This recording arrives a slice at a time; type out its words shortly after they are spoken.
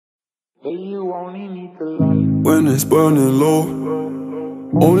When it's burning low,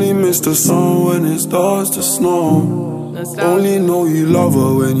 only miss the sun when it starts to snow. Only know you love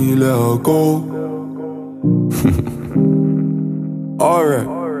her when you let her go. Alright.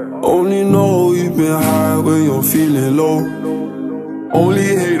 Only know you've been high when you're feeling low. Only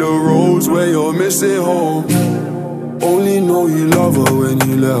hate the roads where you're missing home. Only know you love her when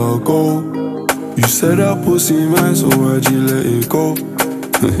you let her go. You said that pussy man, so why'd you let it go?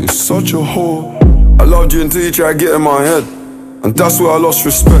 It's such a whore. I loved you until you tried to get in my head, and that's where I lost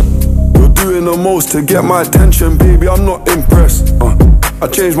respect. You're doing the most to get my attention, baby, I'm not impressed. I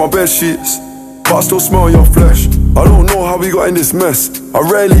changed my bedsheets, but I still smell your flesh. I don't know how we got in this mess. I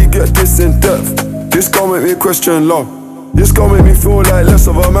rarely get this in depth. This gon' make me question love. This gon' make me feel like less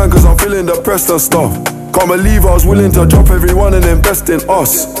of a man, cause I'm feeling depressed and stuff. Can't believe I was willing to drop everyone and invest in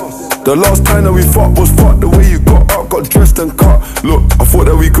us. The last time that we fought was fucked. The way you got up, got dressed and cut. Look, I thought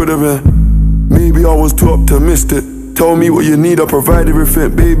that we could've been. Maybe I was too optimistic. Tell me what you need, I provide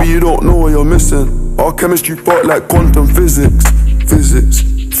everything. Baby, you don't know what you're missing. Our chemistry fought like quantum physics.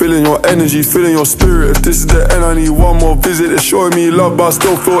 Feeling your energy, feeling your spirit. If this is the end, I need one more visit. It's showing me love, but I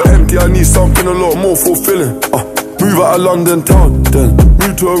still feel empty. I need something a lot more fulfilling. Move out of London town, then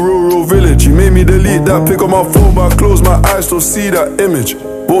move to a rural village. You made me delete that pic on my phone, but I close my eyes, still see that image.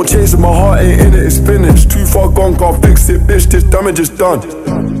 Won't chase it, my heart ain't in it, it's finished. Too far gone, can't fix it, bitch, this damage is done.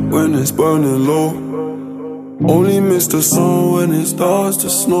 When it's burning low, only miss the sun when it starts to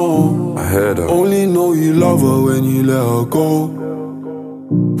snow. I heard her. Only know you love her when you let her go.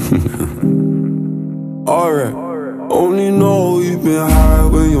 Alright. Only know you've been high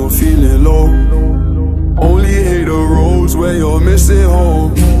when you're feeling low. Only hate the roads where you're missing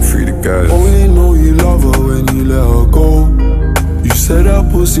home. Free the guys. Only know you love her when you let her go. You said that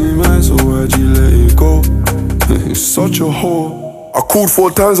pussy man, so why'd you let it go? It's such a whore. I called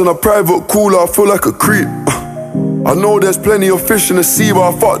 4 times on a private cooler, I feel like a creep. I know there's plenty of fish in the sea, but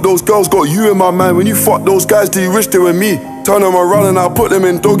I fuck those girls, got you in my mind. When you fuck those guys, do you wish they were me? Turn them around and I put them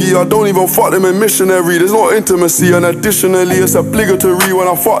in doggy. I don't even fuck them in missionary. There's no intimacy, and additionally it's obligatory when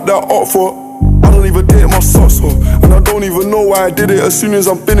I fuck that up for. I don't even date my socks off, and I don't even know why I did it. As soon as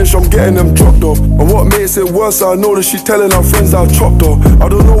I'm finished, I'm getting them dropped off. And what makes it worse, I know that she's telling her friends that I chopped off. I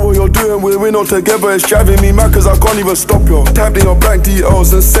don't know what you're doing, we're not together. It's driving me mad cause I can't even stop you. Typed in your bank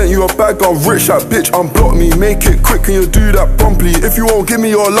details and sent you a bag. I'm rich, that bitch, unblock me. Make it quick, can you do that promptly? If you won't give me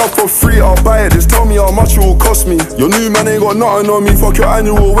your love for free, I'll buy it. Just tell me how much it will cost me. Your new man ain't got nothing on me. Fuck your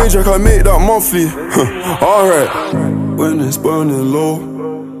annual wage, I can make that monthly. Alright. When it's burning low,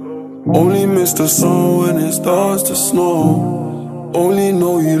 only miss the sun when it starts to snow. Only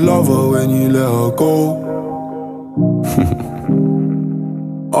know you love her when you let her go.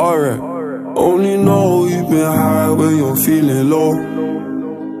 Alright. Only know you've been high when you're feeling low.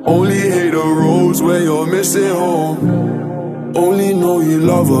 Only hate the roads where you're missing home. Only know you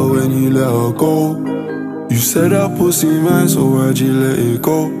love her when you let her go. You said that pussy man, so why'd you let it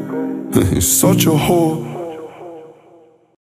go? It's such a whore.